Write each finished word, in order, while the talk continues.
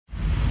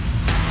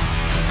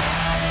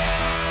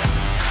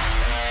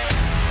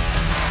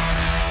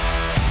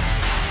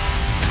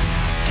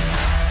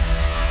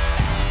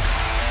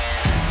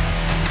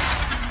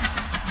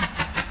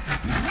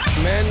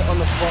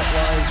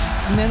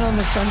Men on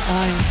the front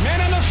lines. Men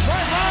on the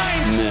front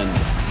lines. Men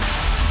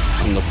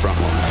on the front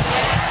lines.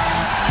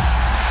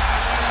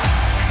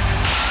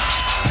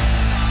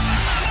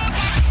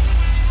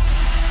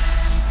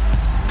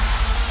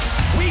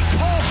 We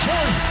call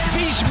forth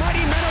these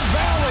mighty men of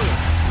valor.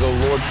 The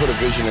Lord put a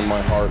vision in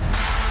my heart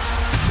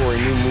for a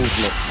new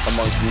movement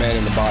amongst men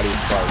in the body of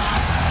Christ.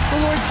 The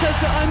Lord says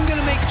that I'm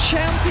going to make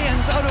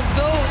champions out of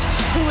those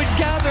who would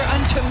gather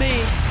unto me.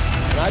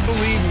 And I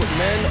believe what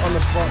men on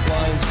the front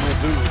lines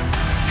will do.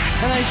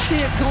 And I see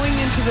it going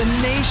into the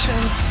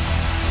nations.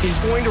 He's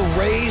going to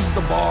raise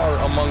the bar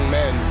among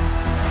men.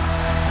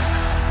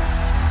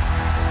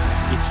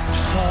 It's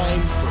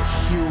time for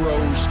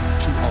heroes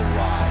to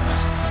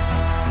arise.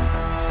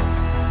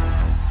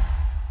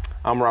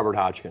 I'm Robert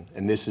Hotchkin,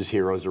 and this is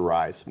Heroes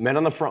Arise. Men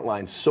on the Front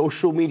Lines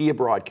social media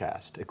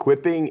broadcast,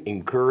 equipping,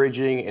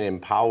 encouraging, and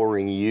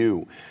empowering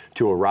you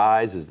to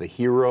arise as the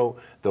hero,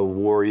 the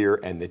warrior,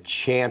 and the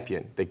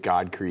champion that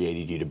God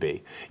created you to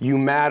be. You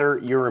matter,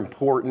 you're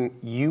important,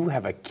 you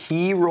have a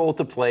key role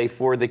to play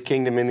for the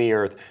kingdom in the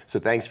earth. So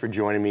thanks for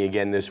joining me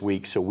again this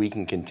week so we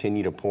can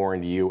continue to pour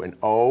into you. And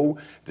oh,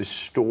 the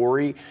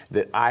story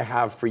that I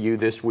have for you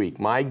this week.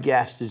 My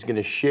guest is going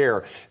to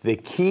share the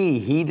key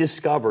he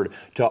discovered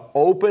to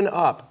open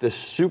up the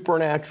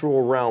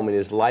supernatural realm in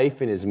his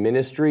life and his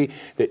ministry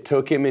that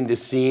took him into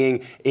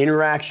seeing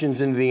interactions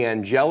into the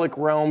angelic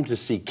realm, to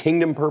see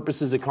kingdom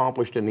purposes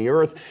accomplished in the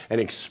earth, an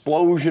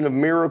explosion of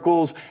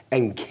miracles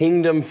and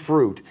kingdom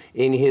fruit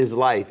in his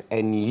life.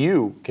 And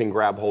you can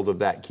grab hold of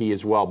that key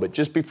as well. But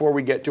just before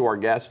we get to our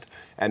guest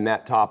and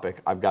that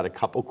topic, I've got a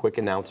couple quick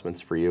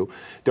announcements for you.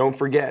 Don't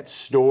forget,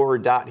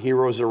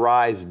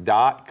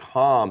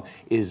 store.heroesarise.com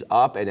is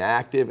up and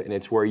active, and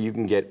it's where you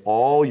can get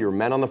all your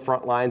Men on the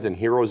Front Lines and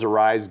Heroes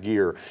Arise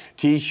gear.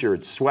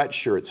 T-shirts,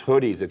 sweatshirts,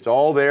 hoodies, it's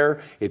all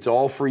there. It's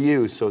all for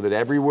you so that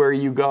everywhere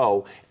you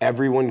go,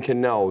 everyone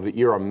can know that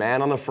you're a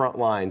man on the front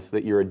lines,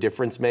 that you're a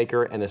difference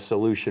maker and a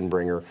solution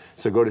bringer.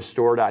 So go to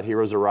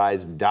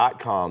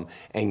store.heroesarise.com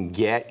and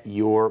get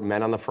your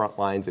Men on the Front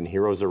Lines and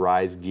Heroes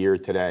Arise gear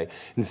today.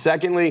 And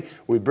secondly,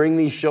 we bring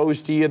these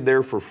shows to you.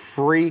 They're for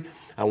free.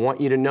 I want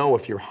you to know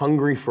if you're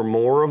hungry for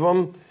more of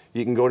them,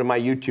 you can go to my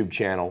YouTube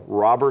channel,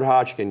 Robert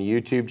Hotchkin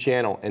YouTube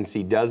channel, and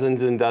see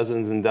dozens and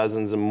dozens and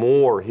dozens of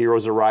more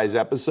Heroes Arise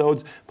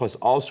episodes, plus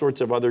all sorts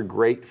of other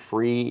great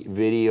free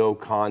video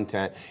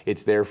content.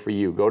 It's there for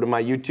you. Go to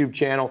my YouTube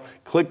channel,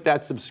 click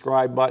that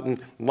subscribe button,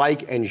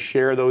 like and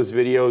share those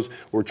videos.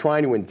 We're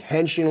trying to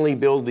intentionally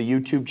build the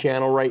YouTube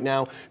channel right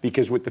now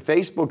because with the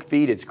Facebook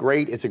feed, it's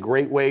great. It's a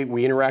great way.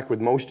 We interact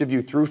with most of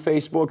you through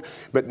Facebook,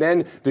 but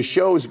then the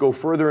shows go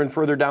further and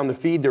further down the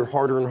feed. They're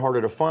harder and harder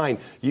to find.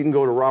 You can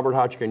go to Robert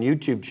Hotchkin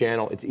YouTube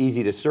channel. It's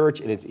easy to search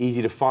and it's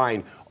easy to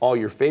find all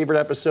your favorite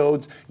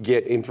episodes,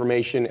 get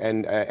information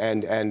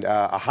and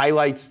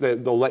highlights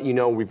that they'll let you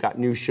know we've got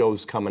new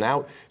shows coming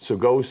out. So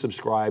go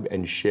subscribe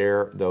and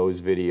share those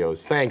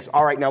videos. Thanks.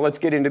 All right, now let's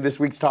get into this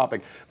week's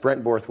topic.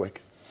 Brent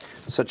Borthwick.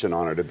 Such an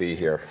honor to be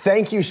here.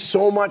 Thank you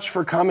so much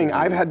for coming.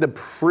 I've had the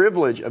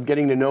privilege of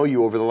getting to know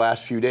you over the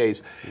last few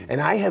days,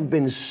 and I have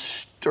been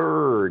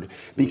stirred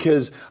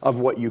because of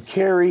what you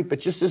carry, but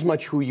just as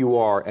much who you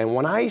are. And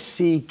when I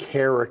see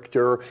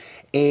character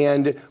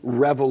and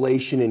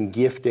revelation and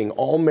gifting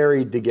all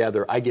married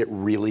together, I get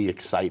really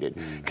excited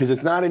because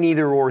it's not an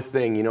either-or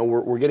thing. You know,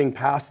 we're getting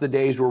past the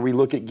days where we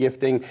look at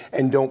gifting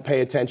and don't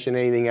pay attention to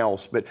anything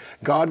else. But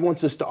God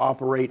wants us to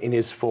operate in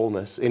His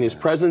fullness, in His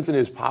presence and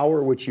His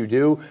power, which you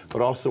do,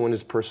 but also in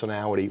His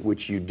personality,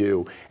 which you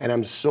do. And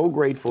I'm so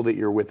grateful that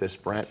you're with us,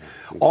 Brent.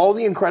 All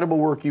the incredible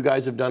work you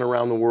guys have done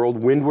around the world,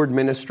 Windward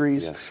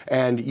Ministries,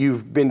 and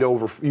you've been to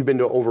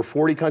over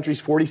 40 countries,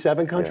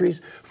 47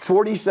 countries,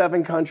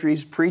 47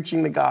 countries,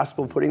 preaching the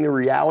gospel, putting the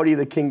reality of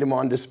the kingdom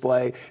on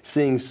display,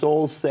 seeing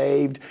souls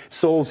saved,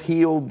 souls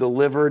healed,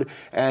 delivered,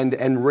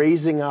 and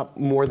raising up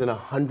more than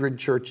 100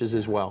 churches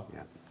as well.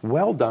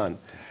 Well done.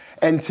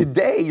 And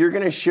today you're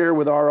going to share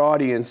with our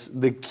audience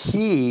the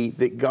key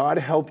that God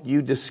helped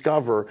you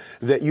discover,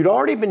 that you'd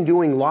already been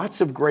doing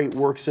lots of great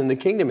works in the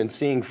kingdom and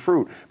seeing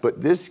fruit,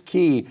 but this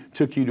key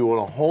took you to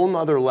a whole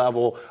nother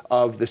level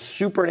of the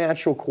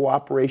supernatural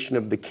cooperation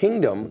of the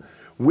kingdom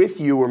with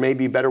you, or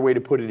maybe a better way to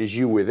put it is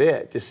you with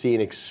it, to see an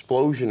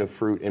explosion of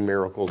fruit and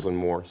miracles and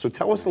more. So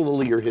tell us a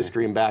little of your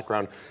history and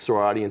background so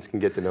our audience can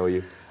get to know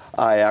you.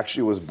 I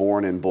actually was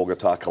born in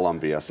Bogota,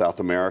 Colombia, South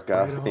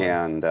America,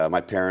 and my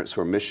parents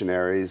were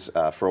missionaries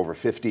for over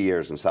 50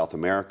 years in South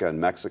America and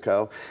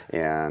Mexico,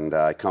 and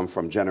I come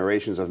from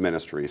generations of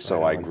ministry.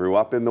 So I grew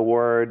up in the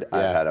Word.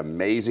 I've had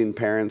amazing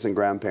parents and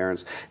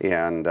grandparents,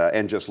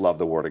 and just love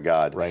the Word of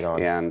God. Right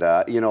on. And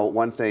you know,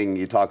 one thing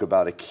you talk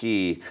about a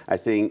key. I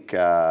think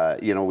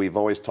you know, we've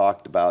always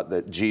talked about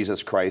that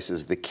Jesus Christ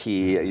is the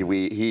key.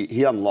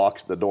 He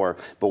unlocks the door.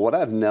 But what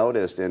I've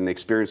noticed and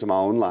experienced in my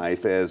own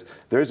life is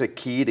there's a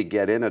key to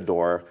get in a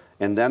door,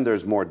 and then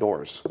there's more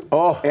doors.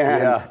 Oh,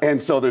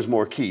 and so there's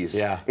more keys.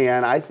 Yeah.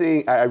 And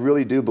I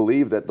really do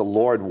believe that the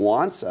Lord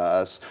wants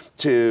us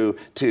to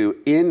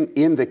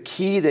in the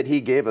key that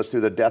He gave us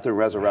through the death and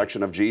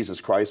resurrection of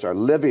Jesus Christ, our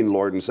living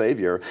Lord and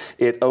Savior.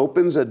 It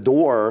opens a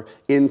door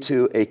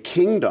into a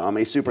kingdom,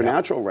 a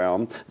supernatural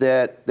realm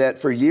that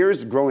for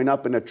years growing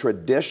up in a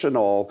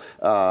traditional,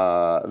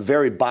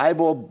 very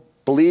Bible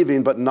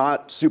believing, but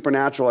not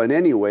supernatural in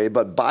any way,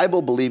 but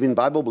Bible believing,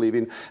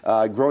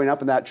 growing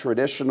up in that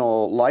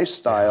traditional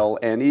lifestyle,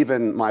 and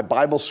even my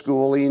Bible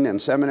schooling and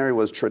seminary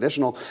was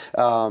traditional.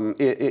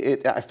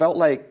 I felt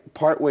like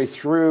partway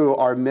through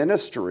our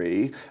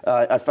ministry,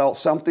 I felt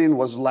something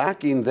was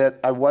lacking that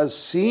I was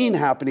seeing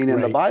happening in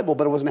the Bible,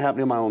 but it wasn't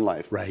happening in my own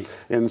life. Right.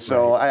 And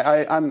so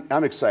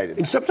I'm excited.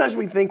 And sometimes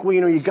we think,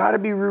 well, you got to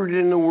be rooted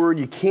in the Word.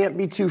 You can't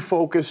be too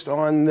focused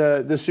on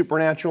the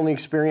supernatural and the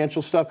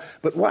experiential stuff.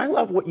 But I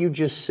love what you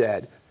just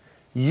said.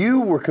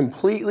 You were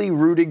completely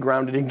rooted,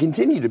 grounded, and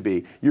continue to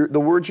be. The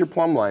Word's your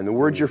plumb line. The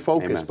Word's your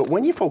focus. Amen. But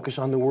when you focus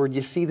on the Word,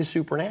 you see the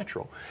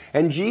supernatural.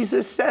 And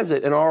Jesus says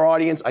it in our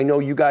audience. I know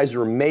you guys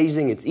are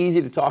amazing. It's easy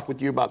to talk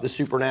with you about the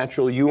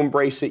supernatural. You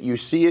embrace it. You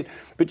see it.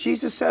 But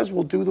Jesus says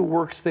we'll do the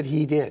works that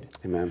He did.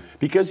 Amen.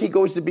 Because He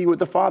goes to be with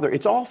the Father.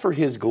 It's all for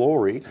His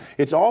glory.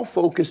 It's all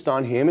focused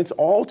on Him. It's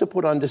all to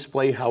put on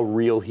display how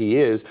real He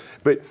is.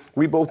 But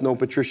we both know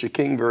Patricia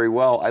King very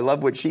well. I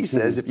love what she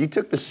says. If you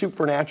took the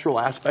supernatural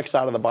aspects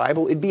out of the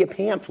Bible, it'd be a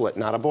pamphlet,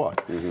 not a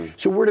book.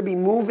 So we're to be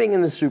moving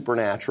in the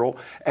supernatural,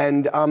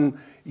 and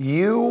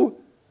you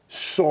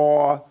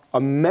saw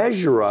a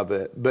measure of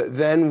it, but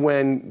then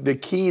when the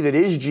key that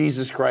is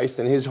Jesus Christ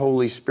and His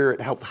Holy Spirit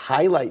helped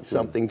highlight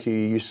something to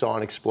you, you saw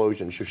an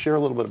explosion. So share a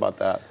little bit about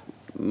that.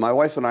 My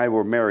wife and I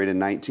were married in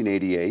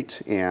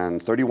 1988,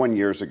 and 31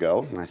 years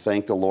ago, and I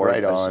thank the Lord.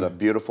 It's a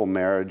beautiful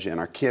marriage, and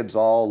our kids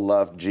all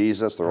love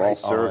Jesus. They're all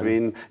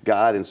serving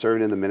God and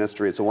serving in the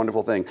ministry. It's a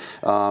wonderful thing.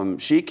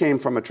 She came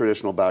from a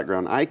traditional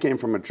background. I came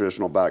from a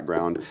traditional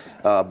background,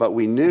 but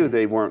we knew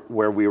they weren't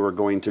where we were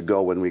going to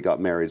go when we got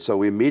married. So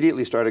we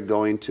immediately started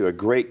going to a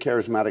great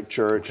charismatic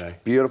church,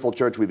 beautiful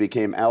church. We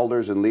became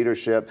elders in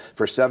leadership.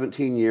 For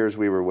 17 years,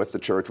 we were with the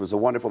church. It was a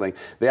wonderful thing.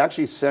 They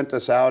actually sent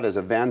us out as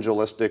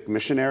evangelistic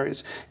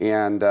missionaries.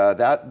 And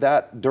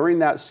during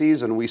that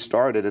season, we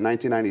started in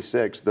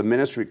 1996 the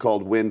ministry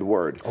called Wind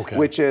Word,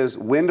 which is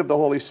wind of the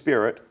Holy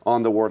Spirit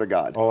on the Word of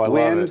God. Oh, I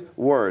love it.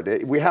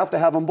 Word. We have to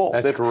have them both.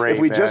 That's great,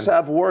 if we just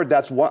have Word,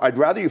 that's what I'd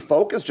rather you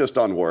focus just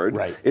on Word.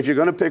 If you're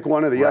going to pick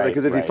one or the other,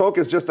 because if you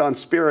focus just on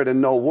Spirit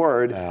and no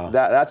Word,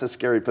 that's a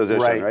scary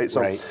position,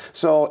 right?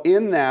 So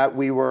in that,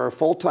 we were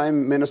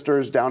full-time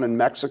ministers down in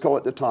Mexico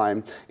at the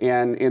time,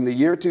 and in the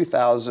year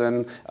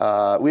 2000,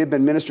 we had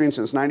been ministering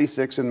since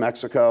 '96 in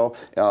Mexico.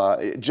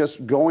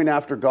 Just going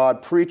after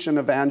God, preaching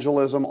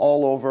evangelism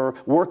all over,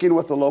 working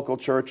with the local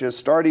churches,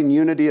 starting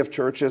unity of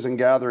churches and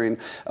gathering,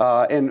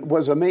 and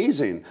was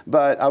amazing.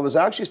 But I was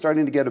actually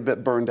starting to get a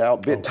bit burned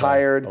out, a bit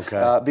tired,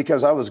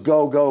 because I was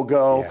go, go,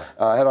 go.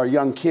 Had our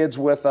young kids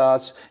with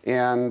us.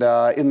 And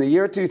in the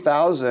year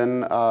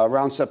 2000,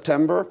 around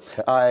September,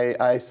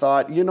 I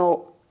thought,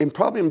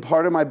 probably in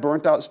part of my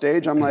burnt out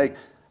stage, I'm like,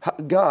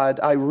 God,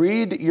 I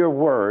read your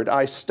word,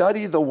 I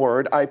study the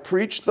word, I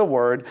preach the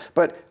word,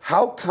 but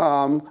how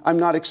come I'm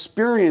not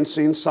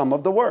experiencing some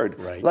of the word?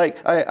 Like,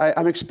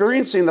 I'm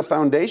experiencing the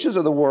foundations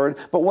of the word,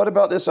 but what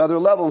about this other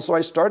level? And so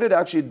I started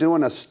actually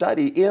doing a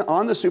study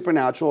on the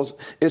supernaturals,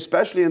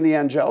 especially in the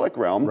angelic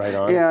realm.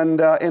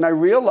 And I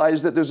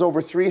realized that there's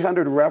over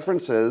 300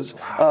 references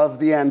of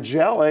the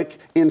angelic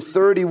in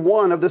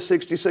 31 of the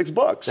 66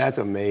 books. That's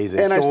amazing.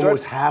 And so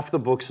almost half the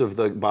books of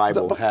the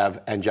Bible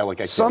have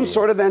angelic activity. Some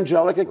sort of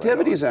angelic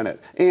activities in it.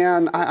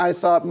 And I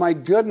thought, my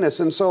goodness.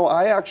 And so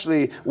I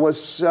actually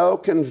was so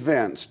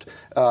convinced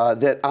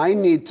that I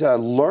need to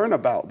learn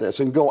about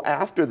this and go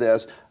after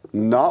this,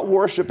 not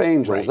worship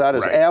angels. That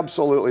is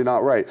absolutely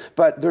not right.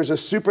 But there's a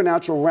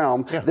supernatural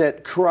realm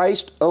that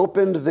Christ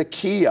opened the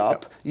key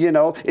up.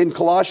 In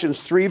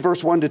Colossians 3,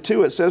 verse 1 to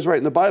 2, it says right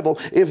in the Bible,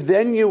 if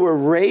then you were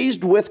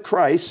raised with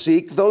Christ,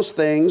 seek those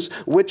things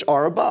which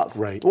are above.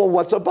 Well,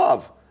 what's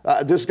above?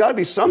 There's got to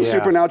be some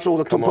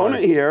supernatural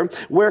component here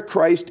where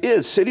Christ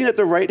is, sitting at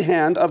the right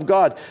hand of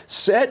God.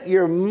 Set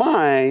your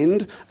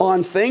mind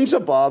on things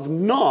above,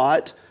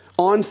 not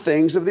on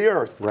things of the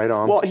earth.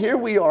 Well, here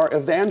we are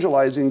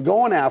evangelizing,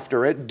 going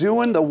after it,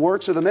 doing the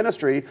works of the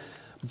ministry,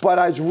 but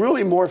I was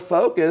really more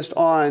focused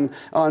on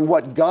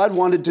what God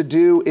wanted to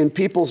do in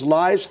people's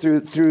lives through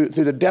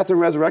the death and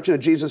resurrection of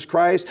Jesus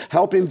Christ,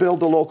 helping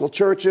build the local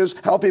churches,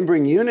 helping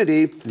bring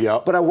unity,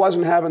 but I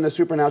wasn't having the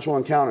supernatural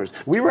encounters.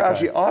 We were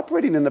actually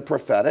operating in the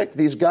prophetic,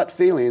 these gut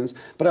feelings,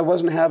 but I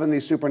wasn't having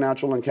these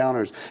supernatural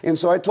encounters. And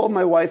so I told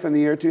my wife in the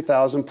year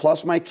 2000,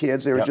 plus my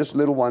kids, they were just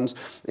little ones,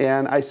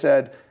 and I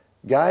said,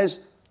 guys,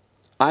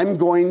 I'm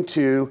going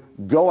to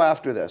go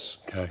after this.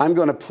 I'm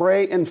going to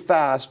pray and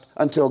fast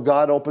until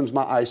God opens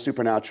my eyes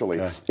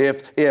supernaturally.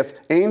 If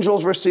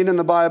angels were seen in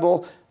the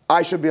Bible,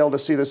 I should be able to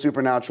see the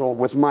supernatural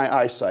with my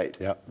eyesight,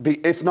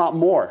 if not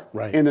more,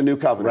 in the new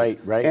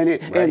covenant.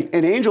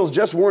 And angels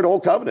just weren't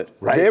old covenant.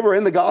 They were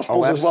in the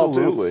Gospels as well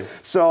too.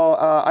 So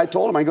I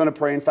told him I'm going to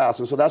pray and fast,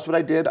 and so that's what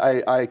I did.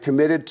 I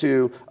committed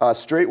to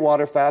straight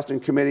water fast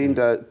and committing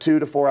to 2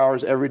 to 4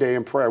 hours every day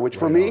in prayer, which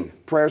for me,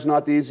 prayer is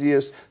not the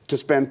easiest to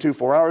spend 2 to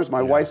 4 hours.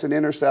 My wife's an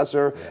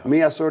intercessor.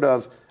 Me, I sort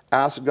of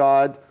ask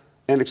God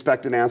and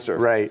expect an answer.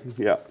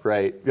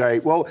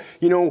 Well,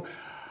 you know,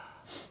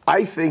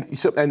 I think,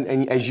 so,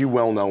 and as you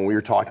well know, when we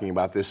were talking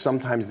about this,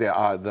 sometimes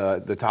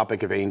the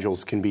topic of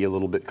angels can be a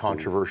little bit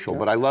controversial,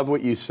 but I love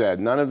what you said.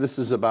 None of this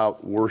is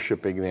about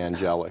worshiping the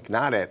angelic,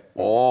 not at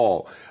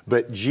all.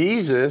 But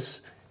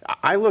Jesus,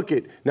 I look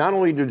at, not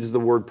only does the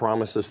word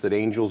promise us that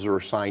angels are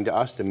assigned to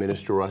us to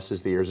minister to us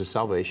as the heirs of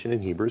salvation in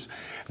Hebrews,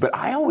 but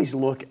I always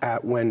look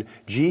at when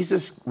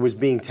Jesus was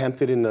being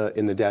tempted in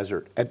the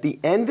desert. At the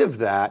end of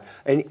that,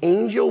 an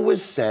angel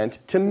was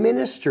sent to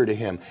minister to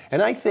him.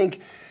 And I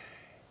think,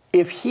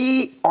 if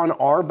he, on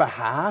our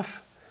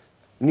behalf,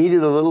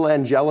 needed a little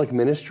angelic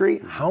ministry,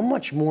 how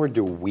much more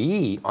do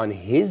we, on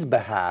his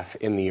behalf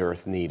in the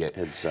earth, need it?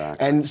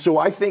 Exactly. And so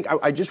I think,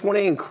 I just want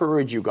to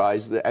encourage you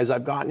guys, that as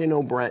I've gotten to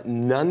know Brent,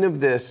 none of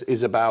this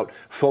is about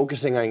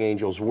focusing on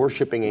angels,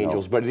 worshiping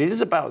angels, but it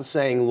is about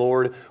saying,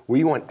 Lord,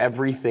 we want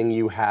everything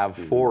you have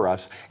for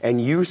us.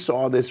 And you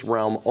saw this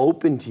realm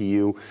open to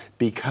you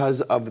because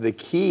of the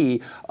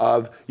key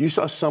of, you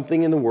saw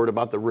something in the Word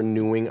about the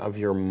renewing of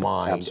your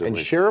mind. Absolutely.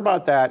 And share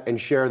about that, and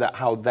share that,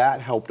 how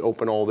that helped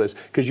open all this.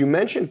 Because you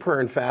mentioned prayer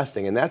and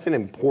fasting, and that's an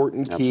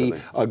important key,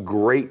 a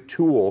great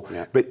tool,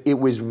 but it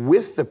was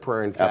with the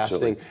prayer and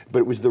fasting, but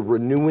it was the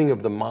renewing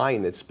of the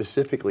mind that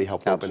specifically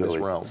helped open this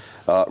realm.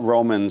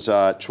 Romans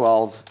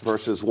 12,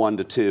 verses 1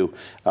 to 2.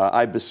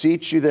 I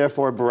beseech you,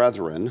 therefore,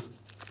 brethren,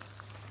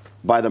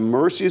 by the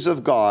mercies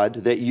of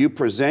God, that you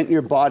present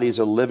your bodies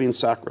a living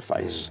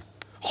sacrifice,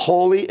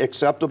 holy,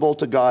 acceptable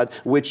to God,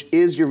 which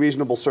is your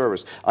reasonable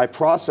service. I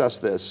process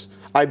this.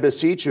 I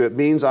beseech you. It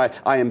means I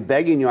am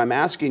begging you, I'm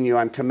asking you,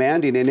 I'm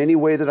commanding in any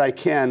way that I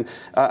can.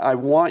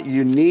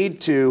 You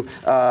need to,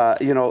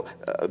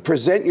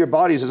 present your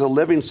bodies as a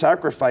living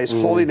sacrifice,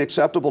 holy and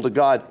acceptable to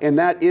God, and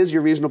that is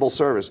your reasonable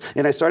service.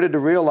 And I started to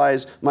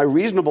realize my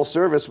reasonable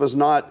service was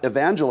not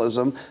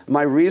evangelism,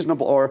 my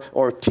reasonable,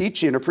 or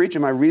teaching or preaching,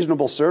 my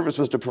reasonable service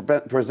was to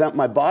present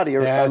my body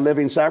a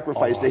living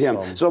sacrifice to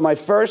Him. So my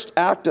first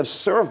act of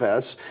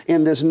service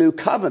in this new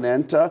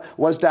covenant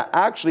was to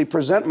actually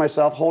present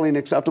myself holy and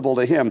acceptable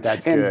to Him.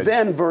 That's and good.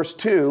 Then verse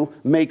 2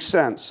 makes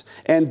sense.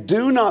 And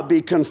do not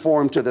be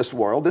conformed to this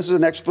world. This is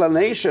an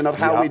explanation of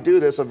how we do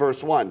this of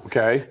verse 1.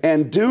 Okay.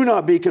 And do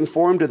not be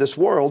conformed to this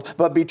world,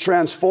 but be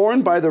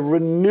transformed by the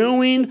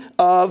renewing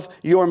of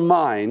your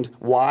mind.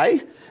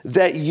 Why?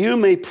 That you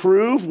may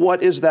prove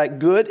what is that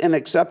good and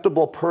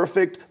acceptable,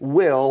 perfect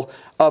will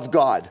of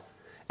God.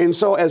 And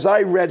so as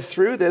I read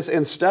through this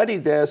and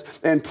studied this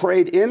and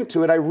prayed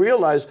into it, I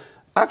realized,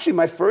 actually,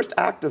 my first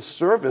act of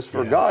service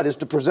for God is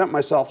to present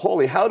myself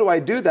holy. How do I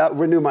do that?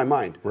 Renew my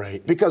mind.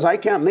 Right. Because I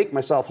can't make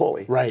myself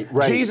holy. Right.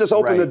 Jesus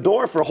opened the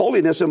door for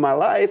holiness in my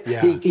life.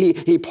 Yeah.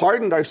 He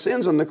pardoned our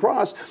sins on the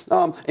cross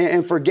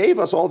and forgave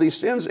us all these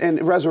sins,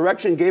 and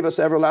resurrection gave us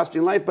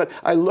everlasting life. But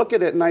I look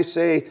at it and I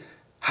say,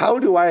 how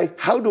do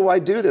I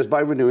do this?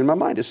 By renewing my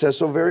mind. It says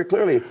so very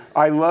clearly.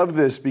 I love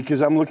this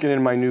because I'm looking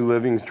in my New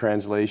Living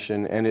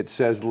Translation, and it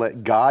says,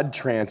 let God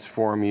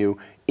transform you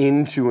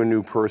into a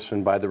new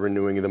person by the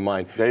renewing of the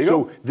mind. There you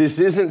go. So this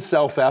isn't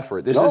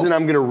self-effort. This isn't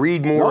I'm going to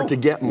read more to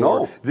get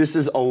more. This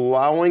is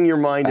allowing your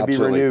mind to be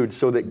renewed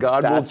so that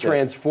God will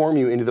transform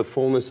you into the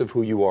fullness of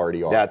who you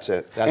already are. That's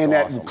it. That's and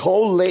awesome. That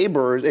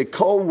co-labors, it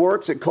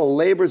co-works, it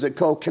co-labors, it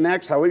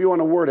co-connects, however you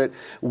want to word it,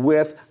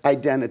 with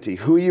identity,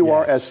 who you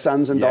are as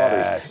sons and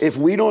daughters. If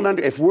we don't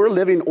if we're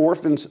living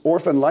orphan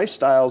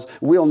lifestyles,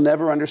 we'll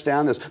never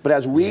understand this. But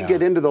as we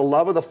get into the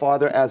love of the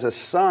Father as a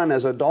son,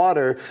 as a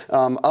daughter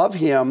of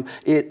Him,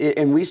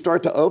 and we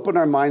start to open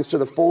our minds to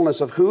the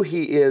fullness of who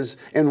He is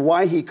and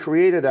why He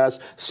created us,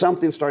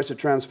 something starts to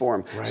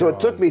transform. So it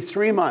took me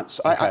 3 months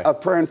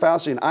of prayer and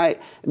fasting. I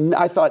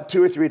thought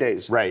 2 or 3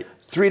 days.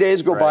 3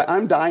 days go by,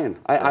 I'm dying.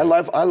 I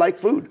like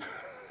food.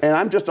 And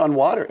I'm just on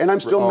water, and I'm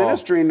still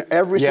ministering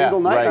every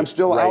single night. I'm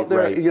still out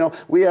there. You know,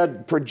 we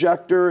had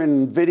projector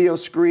and video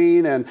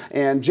screen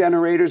and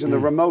generators in the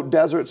remote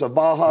deserts of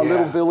Baja,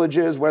 little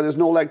villages where there's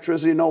no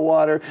electricity, no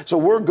water. So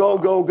we're go,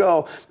 go,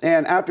 go.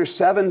 And after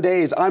 7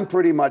 days, I'm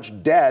pretty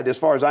much dead as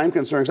far as I'm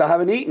concerned, because I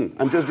haven't eaten.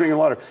 I'm just drinking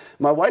water.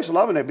 My wife's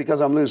loving it because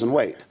I'm losing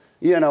weight.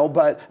 You know,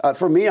 but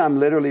for me, I'm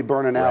literally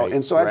burning out.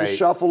 And so I had to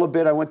shuffle a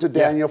bit. I went to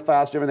Daniel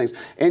fast, different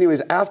things.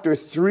 Anyways, after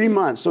 3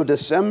 months, so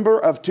December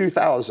of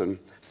 2000,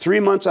 3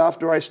 months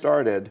after I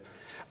started,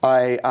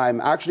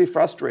 I'm actually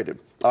frustrated.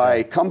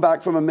 I come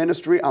back from a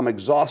ministry, I'm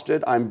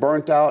exhausted, I'm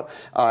burnt out,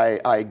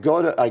 I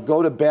go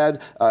to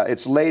bed,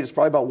 it's late, it's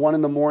probably about 1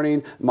 in the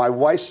morning, my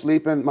wife's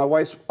sleeping. My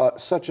wife's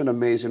such an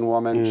amazing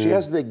woman. She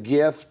has the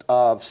gift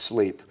of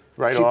sleep.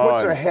 Right She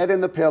puts her head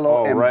in the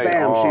pillow and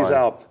bam, she's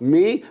out.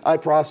 Me, I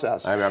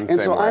process. I'm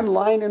and so I'm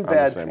lying in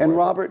bed, and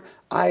Robert,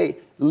 I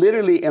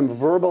literally am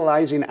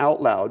verbalizing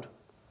out loud,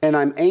 and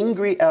I'm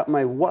angry at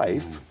my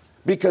wife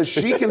because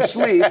she can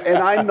sleep and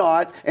I'm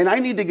not, and I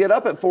need to get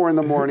up at 4 in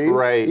the morning.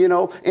 Right. You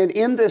know, and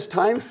in this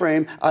time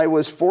frame, I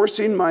was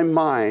forcing my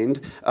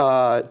mind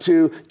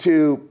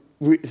to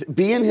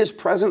be in his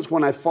presence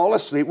when I fall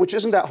asleep, which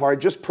isn't that hard,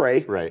 just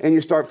pray, and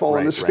you start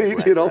falling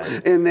asleep, you know,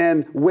 and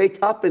then wake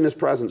up in his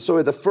presence.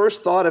 So the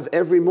first thought of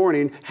every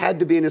morning had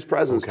to be in his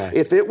presence.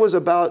 If it was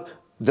about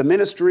the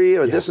ministry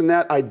or this and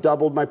that, I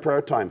doubled my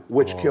prayer time,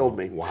 which killed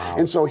me. Wow.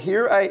 And so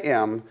here I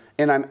am,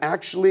 and I'm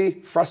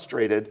actually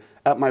frustrated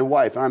at my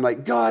wife. And I'm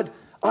like, God,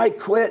 I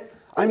quit.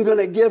 I'm going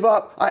to give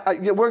up.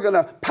 We're going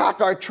to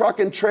pack our truck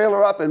and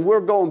trailer up, and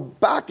we're going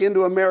back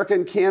into America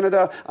and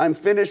Canada. I'm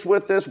finished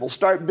with this. We'll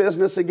start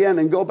business again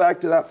and go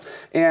back to that.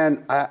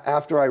 And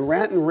after I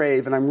rant and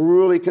rave, and I'm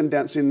really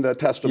condensing the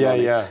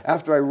testimony.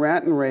 After I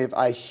rant and rave,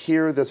 I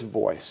hear this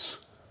voice.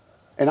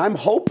 And I'm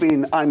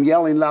hoping I'm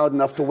yelling loud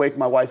enough to wake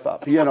my wife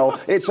up. You know,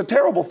 it's a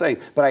terrible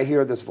thing, but I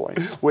hear this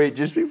voice. Wait,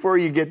 just before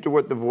you get to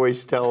what the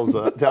voice tells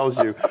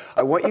you,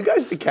 I want you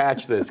guys to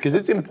catch this because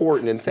it's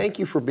important. And thank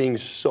you for being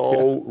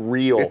so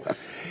real.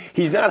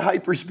 He's not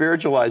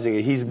hyper-spiritualizing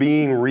it. He's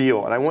being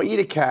real. And I want you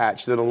to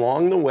catch that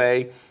along the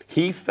way,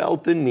 he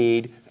felt the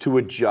need to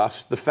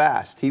adjust the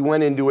fast. He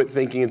went into it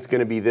thinking it's going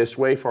to be this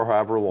way for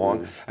however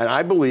long. And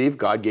I believe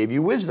God gave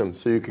you wisdom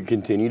so you could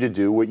continue to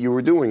do what you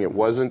were doing. It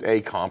wasn't a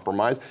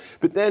compromise.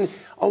 But then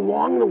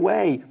along the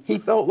way, he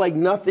felt like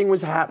nothing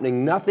was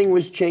happening. Nothing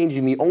was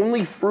changing. The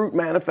only fruit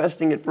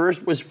manifesting at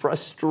first was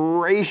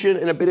frustration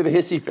and a bit of a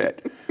hissy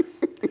fit.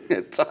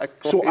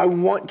 Exactly. So I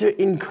want to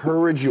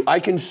encourage you. I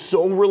can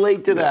so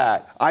relate to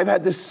that. I've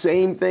had the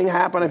same thing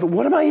happen. I thought,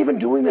 what am I even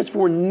doing this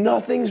for?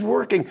 Nothing's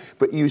working.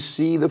 But you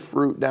see the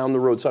fruit down the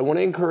road. So I want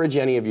to encourage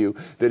any of you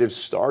that have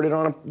started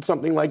on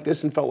something like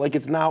this and felt like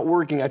it's not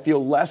working. I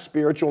feel less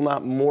spiritual,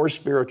 not more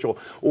spiritual.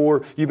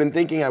 Or you've been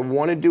thinking, I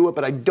want to do it,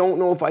 but I don't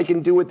know if I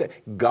can do it.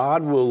 That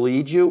God will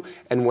lead you.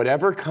 And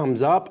whatever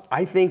comes up,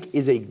 I think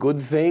is a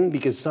good thing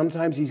because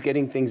sometimes he's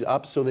getting things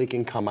up so they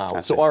can come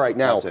out. All right,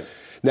 now.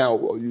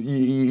 Now,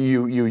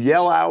 you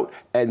yell out,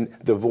 and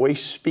the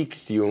voice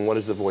speaks to you, and what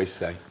does the voice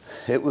say?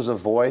 It was a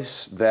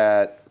voice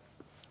that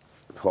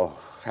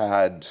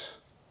had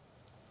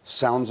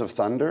sounds of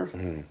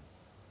thunder,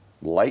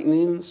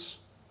 lightnings,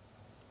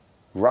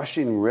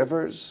 rushing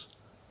rivers,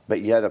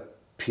 but yet a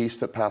peace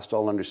that passed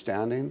all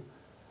understanding.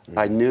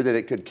 I knew that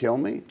it could kill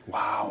me.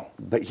 Wow.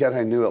 But yet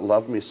I knew it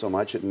loved me so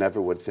much it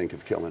never would think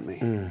of killing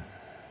me.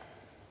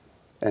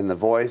 And the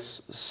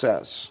voice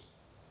says,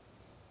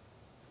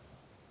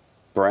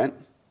 Brent,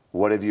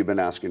 what have you been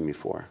asking me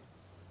for?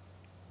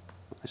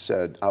 I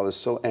said, I was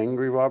so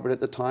angry, Robert, at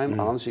the time,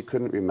 I honestly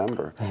couldn't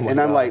remember. And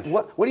I'm like,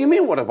 what do you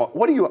mean, what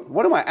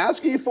am I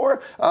asking you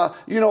for?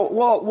 You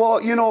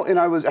know, and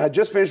I had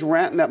just finished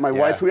ranting at my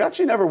wife, who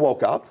actually never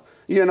woke up,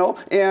 you know,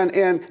 and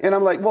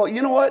I'm like, well,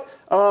 you know what?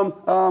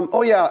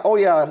 Oh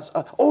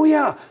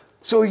yeah.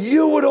 So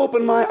you would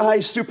open my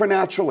eyes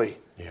supernaturally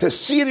to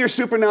see your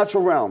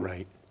supernatural realm.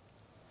 Right.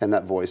 And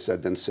that voice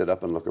said, then sit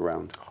up and look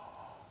around.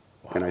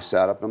 And I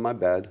sat up in my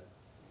bed,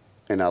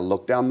 and I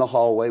looked down the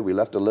hallway. We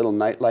left a little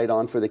nightlight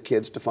on for the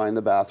kids to find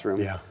the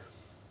bathroom. Yeah.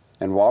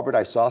 And Robert,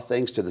 I saw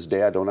things to this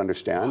day I don't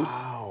understand.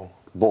 Wow.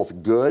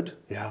 Both good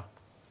Yeah.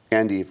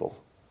 and evil.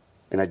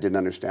 And I didn't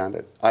understand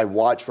it. I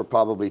watched for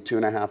probably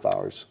 2.5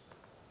 hours,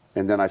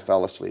 and then I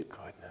fell asleep.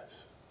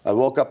 Goodness. I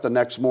woke up the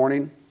next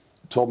morning,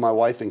 told my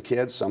wife and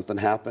kids something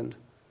happened,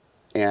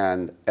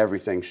 and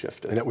everything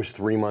shifted. And that was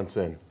 3 months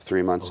in.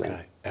 3 months in.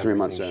 Okay. 3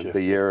 months in. Shifted.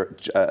 The year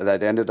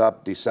that ended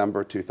up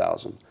December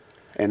 2000.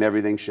 And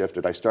everything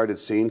shifted. I started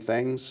seeing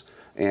things,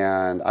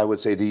 and I would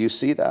say, do you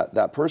see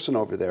that person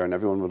over there? And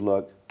everyone would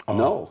look,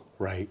 no.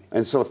 Right.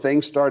 And so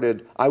things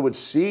started, I would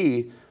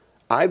see,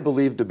 I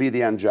believed to be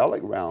the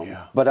angelic realm,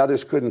 but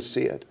others couldn't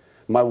see it.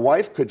 My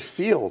wife could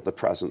feel the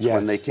presence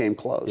when they came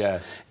close.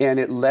 Yes. And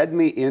it led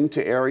me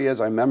into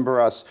areas, I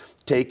remember us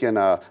taken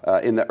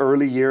in the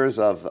early years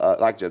of,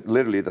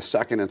 literally the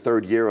second and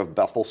third year of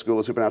Bethel School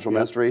of Supernatural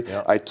Ministry.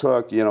 I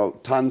took,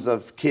 tons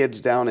of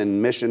kids down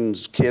in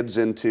missions, kids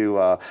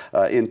into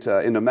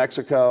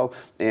Mexico,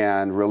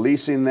 and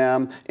releasing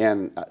them,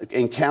 and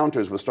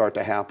encounters would start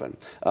to happen.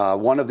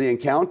 One of the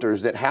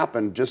encounters that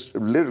happened just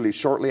literally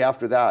shortly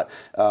after that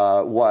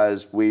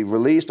was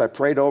I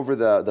prayed over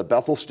the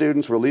Bethel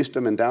students, released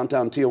them in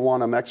downtown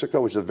Tijuana,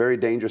 Mexico, which is a very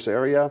dangerous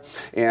area.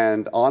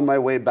 And on my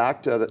way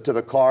back to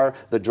the car,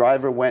 the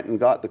driver went and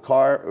got the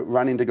car,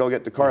 running to go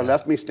get the car,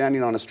 left me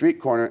standing on a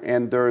street corner,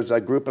 and there's a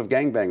group of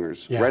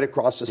gangbangers right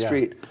across the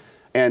street.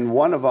 And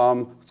one of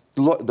them,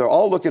 they're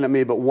all looking at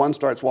me, but one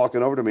starts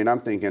walking over to me, and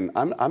I'm thinking,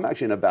 I'm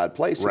actually in a bad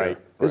place here.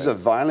 This is a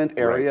violent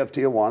area of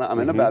Tijuana. I'm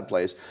in a bad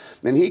place.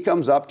 And he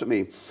comes up to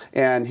me,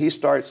 and he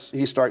starts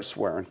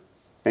swearing.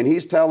 and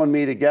he's telling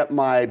me to get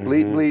my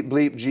bleep, bleep,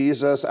 bleep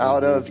Jesus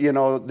out of, you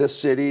know, this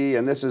city,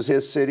 and this is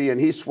his city, and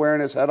he's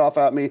swearing his head off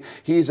at me.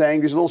 He's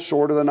angry. He's a little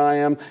shorter than I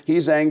am.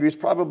 He's angry. He's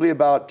probably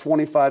about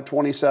 25,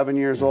 27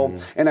 years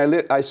old. And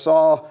I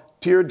saw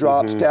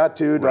teardrops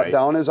tattooed up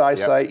down his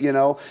eyesight, you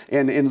know,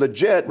 and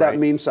legit, that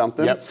means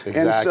something. Exactly.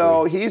 And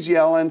so he's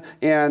yelling,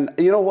 and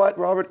you know what,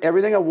 Robert?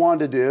 Everything I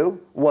wanted to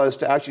do was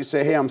to actually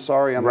say, hey, I'm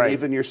sorry, I'm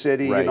leaving your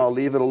city, you know,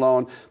 leave it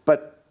alone.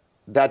 But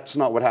that's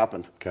not what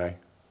happened. Okay.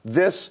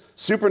 This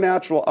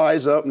supernatural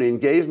eyes opening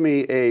gave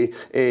me a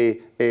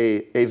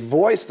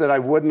voice that I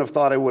wouldn't have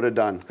thought I would have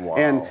done.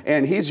 Wow.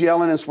 And he's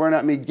yelling and swearing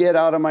at me, get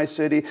out of my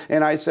city.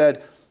 And I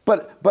said,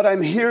 but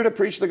I'm here to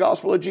preach the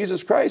gospel of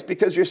Jesus Christ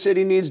because your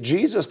city needs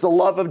Jesus, the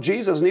love of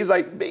Jesus. And he's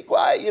like, be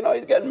quiet, you know,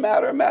 he's getting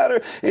madder and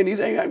madder. And he's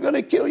saying, I'm going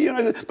to kill you. And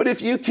I said, but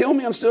if you kill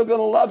me, I'm still going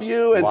to love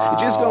you. And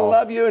Jesus is going to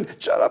love you. And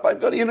shut up, I'm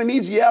going to, you know, and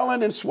he's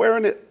yelling and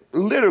swearing it.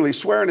 Literally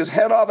swearing his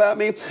head off at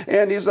me,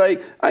 and he's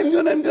like, I'm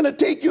gonna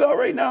take you out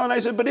right now. And I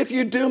said, but if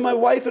you do, my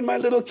wife and my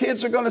little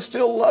kids are gonna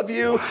still love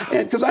you,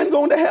 and because I'm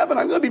going to heaven,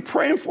 I'm gonna be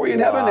praying for you in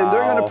heaven, and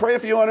they're gonna pray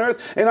for you on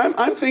earth. And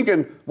I'm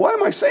thinking, why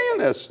am I saying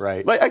this?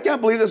 Right. Like, I can't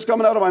believe this is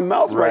coming out of my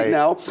mouth right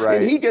now.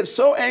 And he gets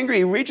so angry,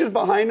 he reaches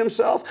behind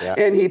himself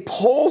and he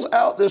pulls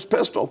out this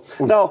pistol.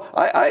 Now,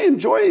 I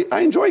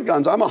enjoy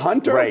guns. I'm a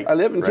hunter. I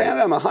live in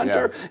Canada. I'm a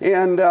hunter,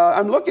 and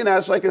I'm looking at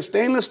it's like a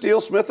stainless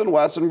steel Smith &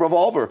 Wesson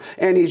revolver,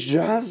 and he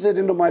shoves it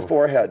into my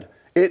forehead.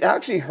 It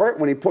actually hurt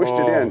when he pushed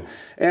it in.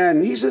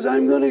 And he says,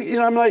 I'm going to, you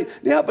know, I'm like,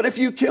 yeah, but if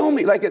you kill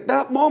me, like at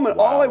that moment,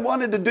 all I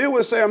wanted to do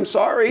was say, I'm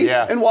sorry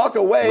and walk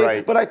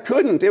away, but I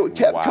couldn't. It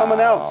kept coming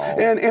out.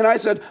 And I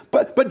said,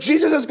 but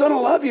Jesus is going to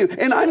love you,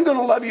 and I'm going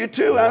to love you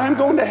too, and I'm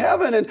going to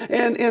heaven.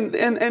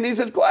 And he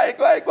says, quiet,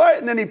 quiet, quiet.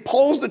 And then he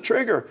pulls the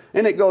trigger,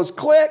 and it goes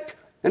click.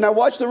 And I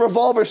watched the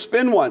revolver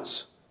spin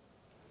once.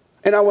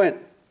 And I went,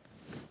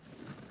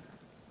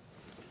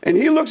 and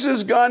he looks at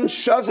his gun,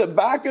 shoves it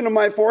back into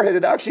my forehead.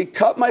 It actually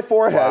cut my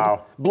forehead.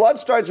 Blood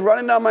starts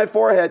running down my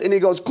forehead, and he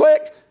goes,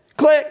 click,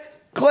 click,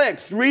 click.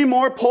 3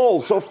 more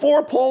pulls, so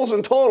 4 pulls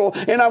in total.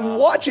 And I'm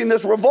watching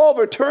this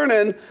revolver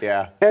turning,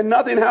 and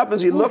nothing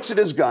happens. He looks at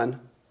his gun,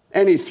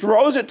 and he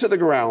throws it to the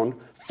ground,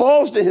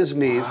 falls to his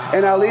knees,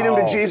 and I lead him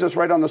to Jesus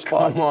right on the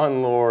spot. Come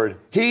on, Lord.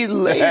 He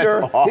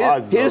later,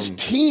 his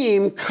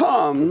team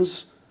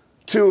comes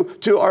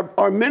to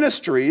our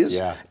ministries,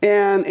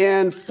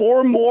 and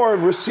 4 more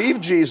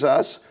receive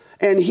Jesus,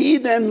 and he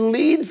then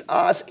leads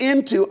us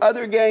into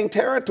other gang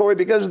territory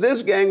because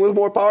this gang was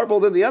more powerful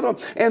than the other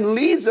one, and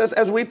leads us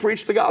as we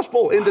preach the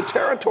gospel into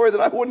territory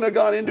that I wouldn't have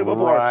gone into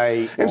before.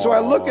 And so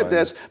I look at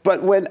this,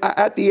 but when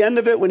at the end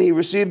of it, when he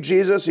received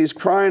Jesus, he's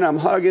crying, I'm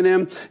hugging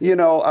him, you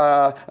know,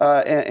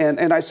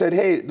 and I said,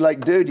 hey,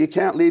 like, dude, you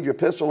can't leave your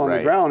pistol on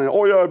the ground. And,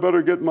 oh yeah, I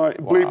better get my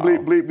bleep,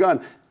 bleep, bleep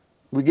gun.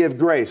 We give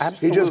grace.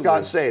 Absolutely. He just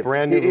got saved.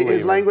 Brand new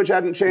his language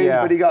hadn't changed,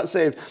 but he got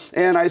saved.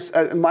 And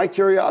my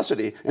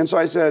curiosity. And so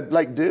I said,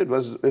 like, dude,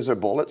 is there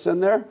bullets in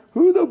there?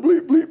 Who the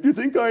bleep bleep do you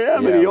think I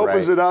am? And he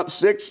opens it up.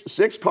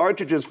 Six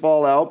cartridges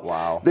fall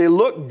out. They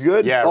look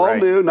good, all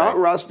new, not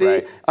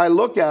rusty. I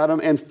look at them,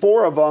 and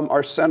 4 of them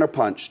are center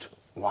punched.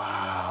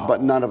 Wow.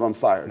 But none of them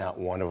fired. Not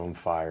one of them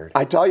fired.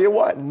 I tell you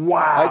what.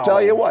 Wow. I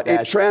tell you what.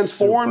 That's it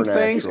transformed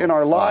things in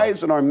our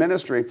lives and our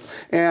ministry.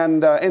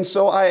 And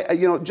so I,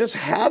 you know, just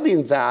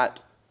having that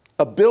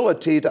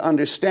ability to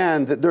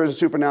understand that there is a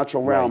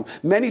supernatural realm.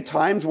 Many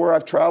times where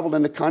I've traveled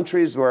into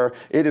countries where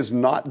it is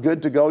not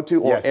good to go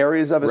to, or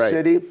areas of a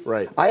city,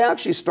 I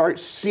actually start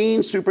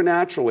seeing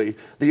supernaturally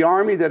the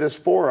army that is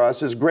for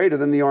us is greater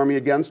than the army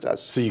against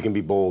us. So you can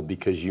be bold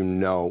because you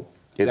know.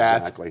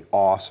 Exactly. That's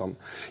awesome.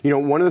 You know,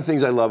 one of the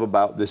things I love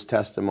about this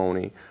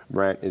testimony,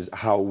 Brent, is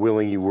how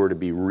willing you were to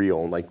be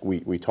real, like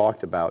we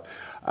talked about.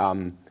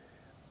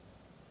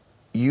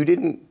 You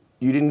didn't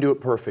do it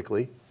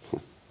perfectly,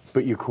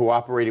 but you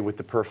cooperated with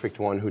the perfect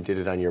one who did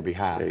it on your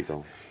behalf. There you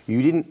go.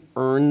 You didn't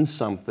earn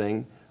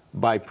something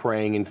by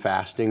praying and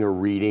fasting or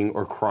reading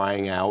or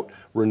crying out,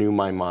 renew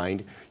my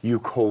mind. You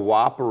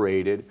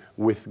cooperated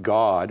with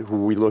God,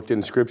 who we looked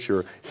in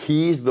Scripture.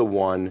 He's the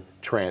one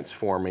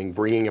transforming,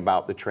 bringing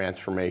about the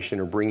transformation,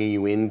 or bringing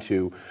you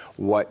into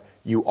what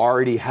you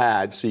already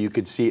had so you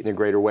could see it in a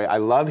greater way. I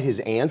love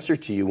his answer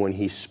to you when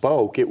he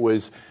spoke. It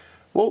was,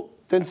 well,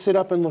 then sit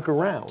up and look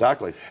around.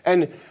 Exactly.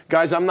 And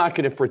guys, I'm not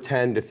going to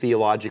pretend to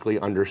theologically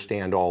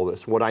understand all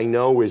this. What I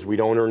know is we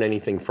don't earn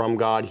anything from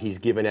God. He's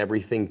given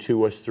everything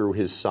to us through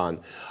his Son.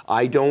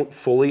 I don't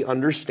fully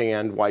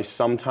understand why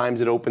sometimes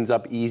it opens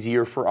up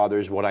easier for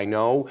others. What I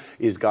know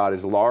is God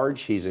is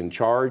large, he's in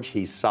charge,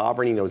 he's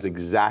sovereign, he knows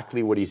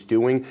exactly what he's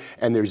doing,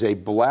 and there's a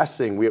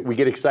blessing. We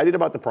get excited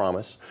about the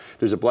promise.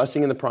 There's a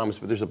blessing in the promise,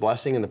 but there's a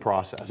blessing in the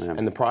process.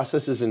 And the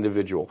process is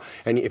individual.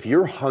 And if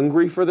you're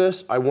hungry for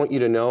this, I want you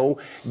to know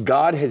God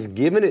God has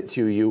given it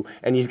to you,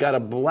 and he's got a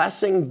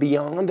blessing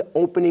beyond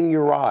opening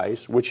your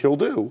eyes, which he'll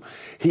do.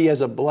 He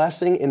has a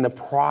blessing in the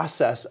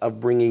process of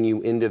bringing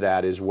you into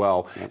that as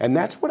well. And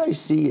that's what I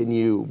see in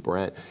you,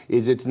 Brent,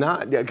 is it's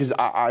not, because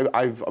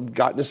I've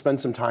gotten to spend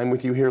some time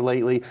with you here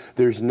lately.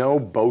 There's no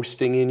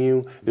boasting in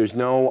you. There's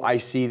no, I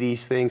see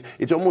these things.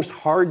 It's almost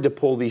hard to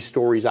pull these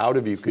stories out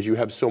of you because you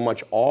have so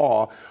much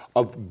awe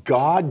of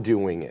God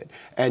doing it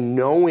and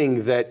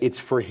knowing that it's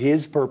for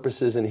his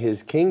purposes and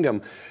his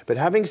kingdom. But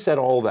having said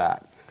all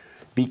that,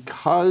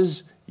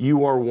 because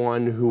you are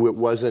one who it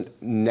wasn't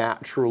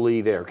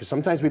naturally there. Because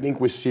sometimes we think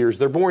with seers,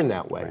 they're born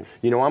that way. Right.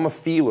 You know, I'm a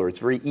feeler. It's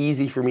very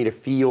easy for me to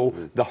feel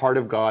the heart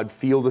of God,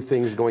 feel the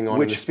things going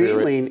on in the Spirit. Which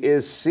feeling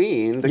is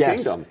seeing the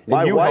kingdom. And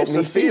My wife's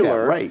a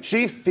feeler. Right.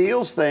 She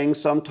feels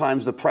things,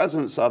 sometimes the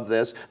presence of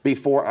this,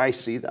 before I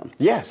see them.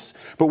 Yes.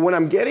 But what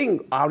I'm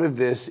getting out of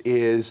this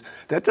is,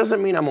 that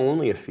doesn't mean I'm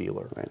only a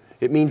feeler. Right.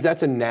 It means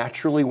that's a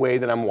naturally way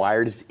that I'm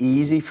wired. It's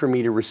easy for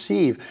me to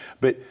receive.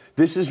 But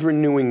this is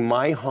renewing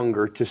my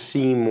hunger to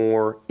see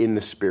more in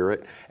the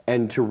Spirit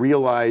and to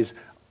realize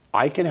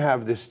I can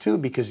have this too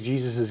because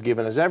Jesus has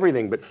given us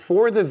everything. But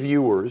for the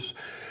viewers,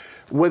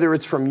 whether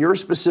it's from your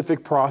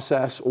specific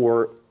process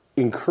or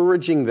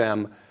encouraging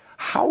them,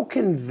 how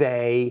can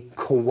they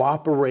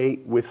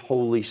cooperate with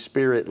Holy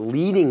Spirit,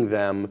 leading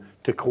them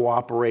to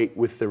cooperate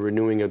with the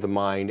renewing of the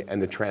mind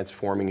and the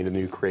transforming into the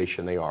new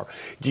creation they are?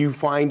 Do you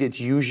find it's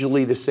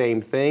usually the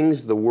same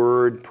things, the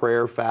word,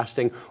 prayer,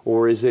 fasting,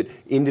 or is it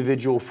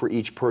individual for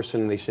each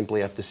person and they simply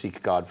have to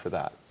seek God for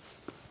that?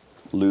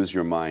 Lose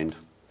your mind.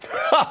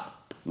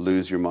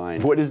 Lose your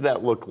mind. What does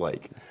that look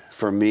like?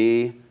 For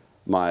me,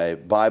 my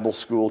Bible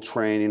school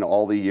training,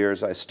 all the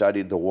years I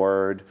studied the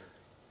Word,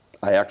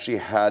 I actually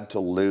had to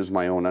lose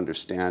my own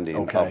understanding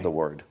of the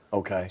Word.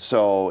 Okay.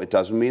 So it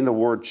doesn't mean the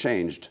Word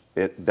changed.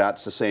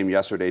 That's the same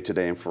yesterday,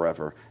 today, and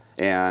forever.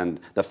 And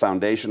the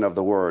foundation of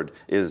the Word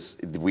is,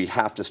 we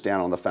have to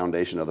stand on the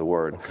foundation of the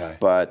Word. Okay.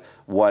 But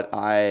what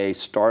I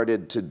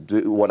started to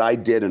do, what I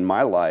did in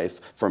my life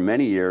for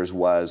many years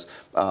was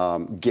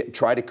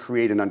try to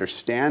create an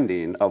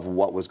understanding of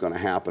what was going to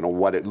happen or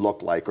what it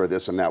looked like or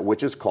this and that,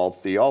 which is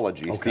called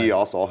theology. Okay.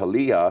 Theos or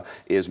halia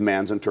is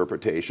man's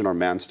interpretation or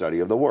man's study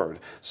of the Word.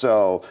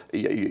 So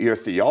your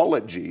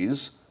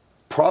theologies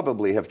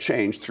probably have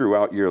changed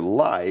throughout your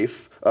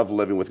life of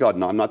living with God.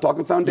 No, I'm not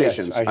talking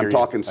foundations. Yes, I'm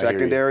talking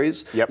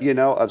secondaries, you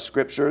know, of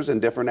scriptures and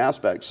different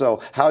aspects.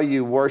 So how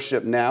you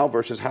worship now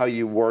versus how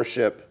you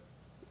worship,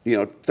 you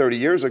know, 30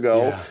 years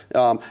ago,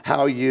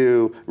 how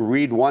you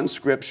read one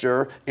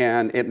scripture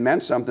and it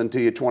meant something to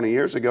you 20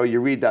 years ago.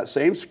 You read that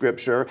same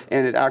scripture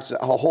and it acts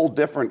a whole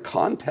different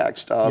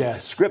context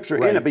of scripture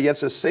in it, but yet it's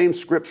the same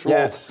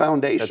scriptural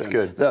foundation.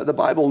 That's good. The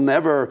Bible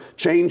never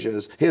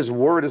changes. His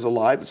word is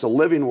alive. It's a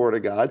living word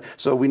of God.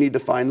 So we need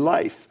to find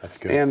life. That's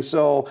good. And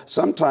so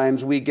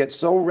sometimes we get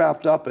so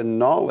wrapped up in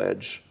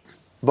knowledge,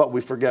 but we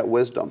forget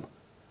wisdom.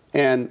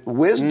 And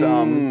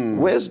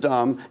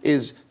wisdom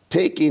is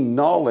taking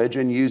knowledge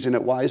and using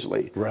it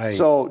wisely. Right.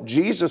 So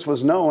Jesus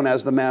was known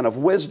as the man of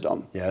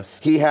wisdom. Yes.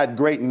 He had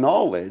great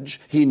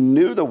knowledge. He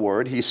knew the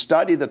word. He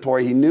studied the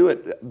Torah. He knew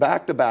it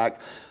back to back.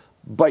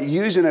 But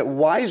using it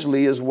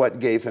wisely is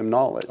what gave him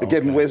knowledge. It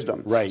gave him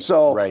wisdom. Right.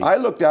 So I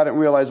looked at it and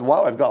realized,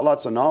 wow, I've got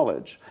lots of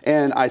knowledge.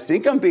 And I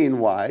think I'm being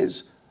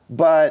wise,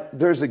 but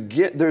there's a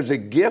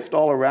gift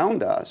all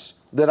around us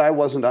that I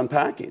wasn't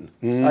unpacking.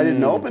 I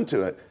didn't open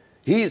to it.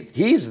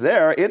 He's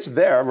there. It's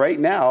there right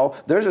now.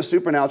 There's a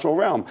supernatural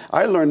realm.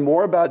 I learned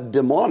more about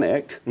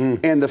demonic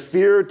and the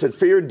fear to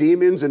fear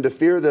demons and to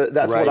fear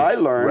that's what I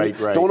learned.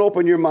 Don't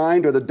open your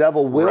mind or the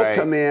devil will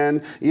come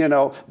in, you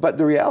know. But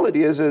the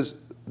reality is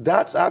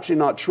that's actually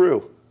not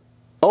true.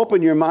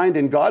 Open your mind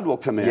and God will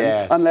come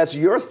in. Unless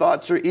your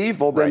thoughts are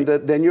evil,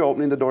 then you're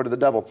opening the door to the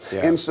devil.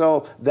 And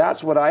so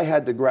that's what I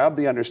had to grab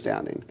the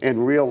understanding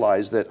and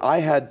realize that I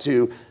had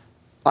to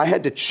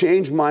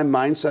change my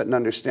mindset and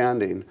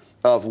understanding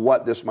of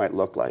what this might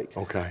look like.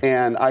 Okay.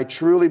 And I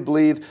truly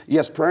believe,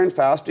 yes, prayer and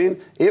fasting,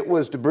 it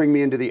was to bring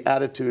me into the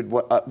attitude,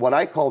 what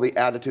I call the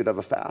attitude of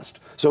a fast.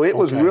 So it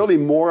was really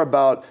more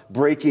about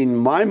breaking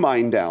my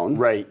mind down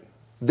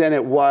than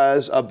it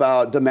was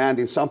about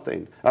demanding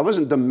something. I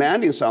wasn't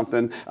demanding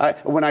something.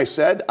 When I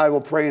said, I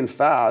will pray and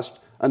fast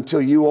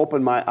until you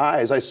open my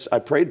eyes, I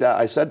prayed that,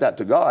 I said that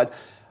to God.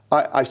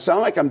 I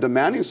sound like I'm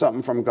demanding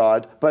something from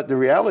God, but the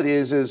reality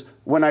is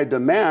when I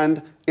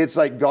demand, it's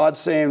like God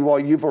saying, well,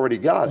 you've already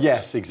got it.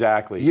 Yes,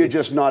 exactly. You're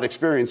just not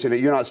experiencing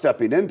it. You're not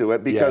stepping into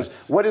it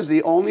because what is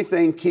the only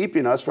thing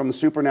keeping us from the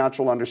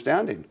supernatural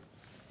understanding?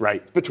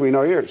 Between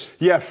our ears.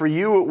 Yeah, for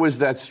you it was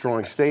that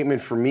strong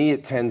statement. For me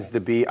it tends to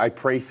be, I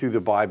pray through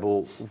the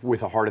Bible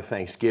with a heart of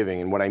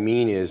thanksgiving. And what I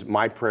mean is,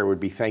 my prayer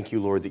would be, thank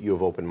you, Lord, that you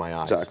have opened my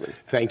eyes. Exactly.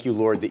 Thank you,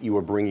 Lord, that you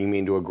are bringing me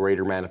into a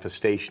greater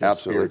manifestation of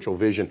spiritual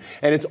vision.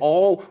 And it's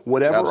all,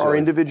 whatever our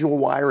individual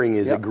wiring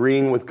is,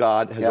 agreeing with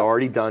God has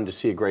already done to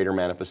see a greater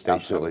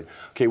manifestation.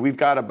 Okay, we've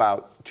got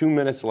about 2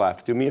 minutes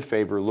left. Do me a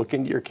favor, look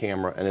into your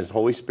camera, and as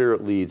Holy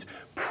Spirit leads,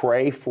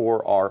 pray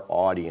for our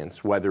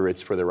audience, whether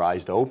it's for their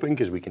eyes to open,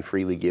 because we can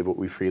freely give what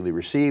we freely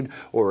received,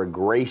 or a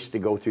grace to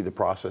go through the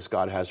process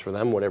God has for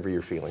them, whatever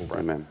you're feeling,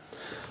 Brent. Amen.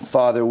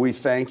 Father, we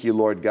thank you,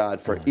 Lord God,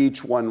 for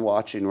each one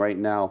watching right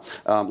now.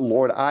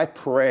 Lord, I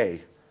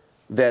pray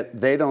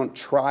that they don't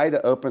try to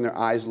open their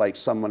eyes like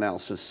someone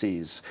else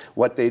sees.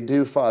 What they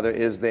do, Father,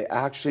 is they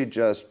actually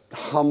just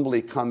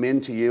humbly come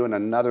into you in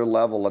another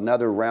level,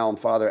 another realm,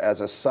 Father,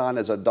 as a son,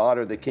 as a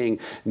daughter of the King,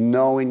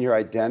 knowing your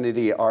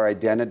identity, our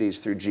identities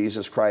through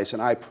Jesus Christ.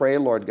 And I pray,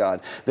 Lord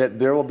God, that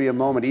there will be a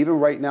moment, even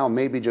right now,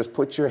 maybe just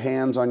put your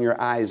hands on your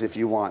eyes if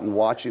you want, and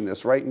watching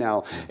this right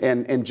now,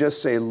 and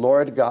just say,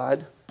 Lord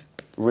God,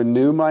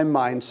 renew my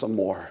mind some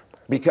more.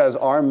 Because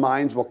our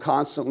minds will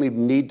constantly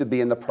need to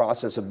be in the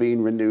process of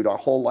being renewed our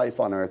whole life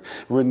on earth.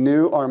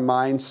 Renew our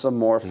minds some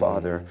more,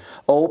 Father.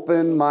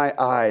 Open my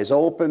eyes,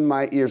 open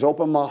my ears,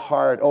 open my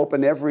heart,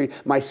 open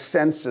my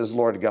senses,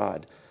 Lord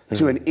God,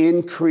 to an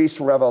increased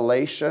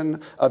revelation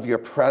of your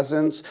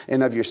presence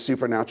and of your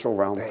supernatural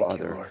realm,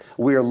 Father.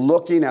 We are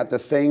looking at the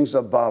things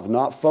above,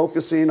 not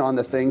focusing on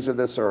the things of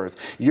this earth.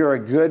 You're a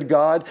good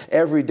God.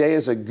 Every day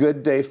is a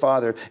good day,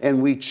 Father,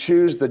 and we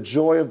choose the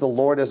joy of the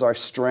Lord as our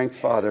strength,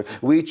 Father.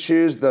 We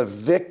choose the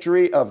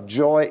victory of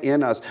joy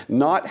in us,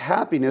 not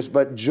happiness,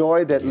 but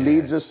joy that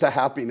leads us to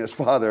happiness,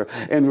 Father.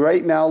 And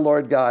right now,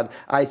 Lord God,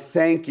 I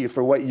thank you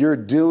for what you're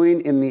doing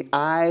in the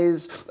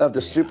eyes of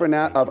the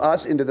of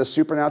us into the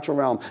supernatural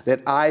realm, that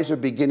eyes are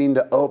beginning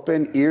to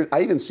open, ears.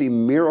 I even see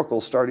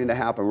miracles starting to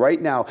happen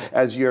right now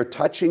as you're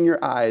touching your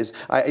eyes.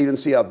 I even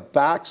see a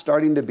back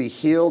starting to be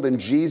healed in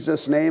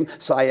Jesus' name,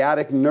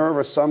 sciatic nerve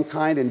of some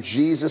kind in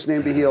Jesus'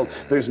 name be healed.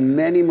 There's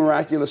many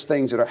miraculous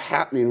things that are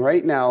happening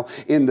right now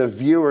in the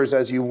viewers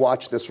as you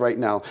watch this right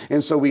now.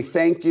 And so we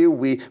thank you.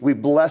 We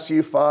bless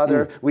you,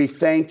 Father. We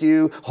thank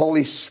you,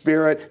 Holy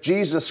Spirit,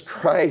 Jesus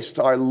Christ,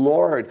 our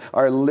Lord,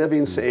 our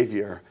living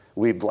Savior.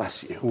 We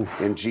bless you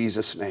in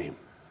Jesus' name.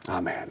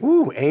 Amen.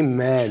 Ooh,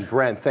 amen.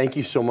 Brent, thank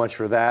you so much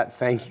for that.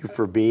 Thank you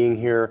for being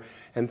here.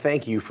 And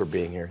thank you for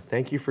being here.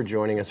 Thank you for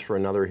joining us for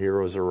another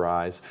Heroes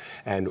Arise.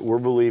 And we're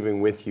believing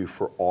with you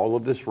for all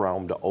of this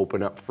realm to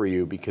open up for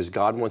you, because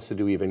God wants to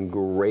do even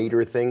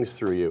greater things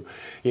through you.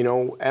 You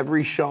know,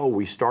 every show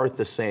we start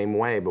the same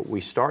way, but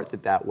we start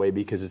it that way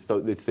because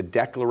it's the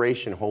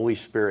declaration Holy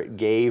Spirit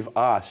gave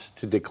us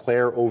to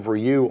declare over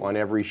you on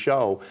every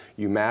show.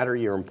 You matter,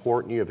 you're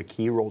important, you have a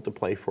key role to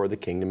play for the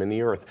kingdom in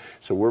the earth.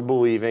 So we're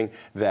believing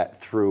that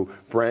through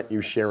Brent,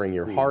 you sharing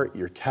your heart,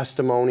 your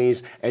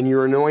testimonies, and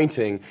your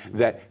anointing,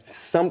 that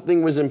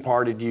something was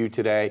imparted to you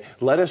today.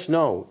 Let us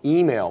know.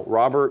 Email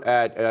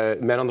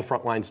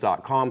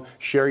robert@menonthefrontlines.com.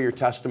 Share your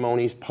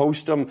testimonies.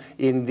 Post them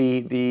in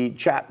the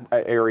chat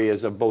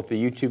areas of both the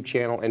YouTube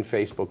channel and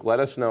Facebook. Let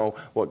us know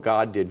what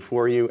God did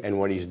for you and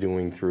what He's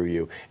doing through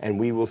you. And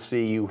we will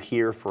see you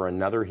here for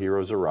another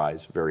Heroes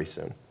Arise very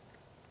soon.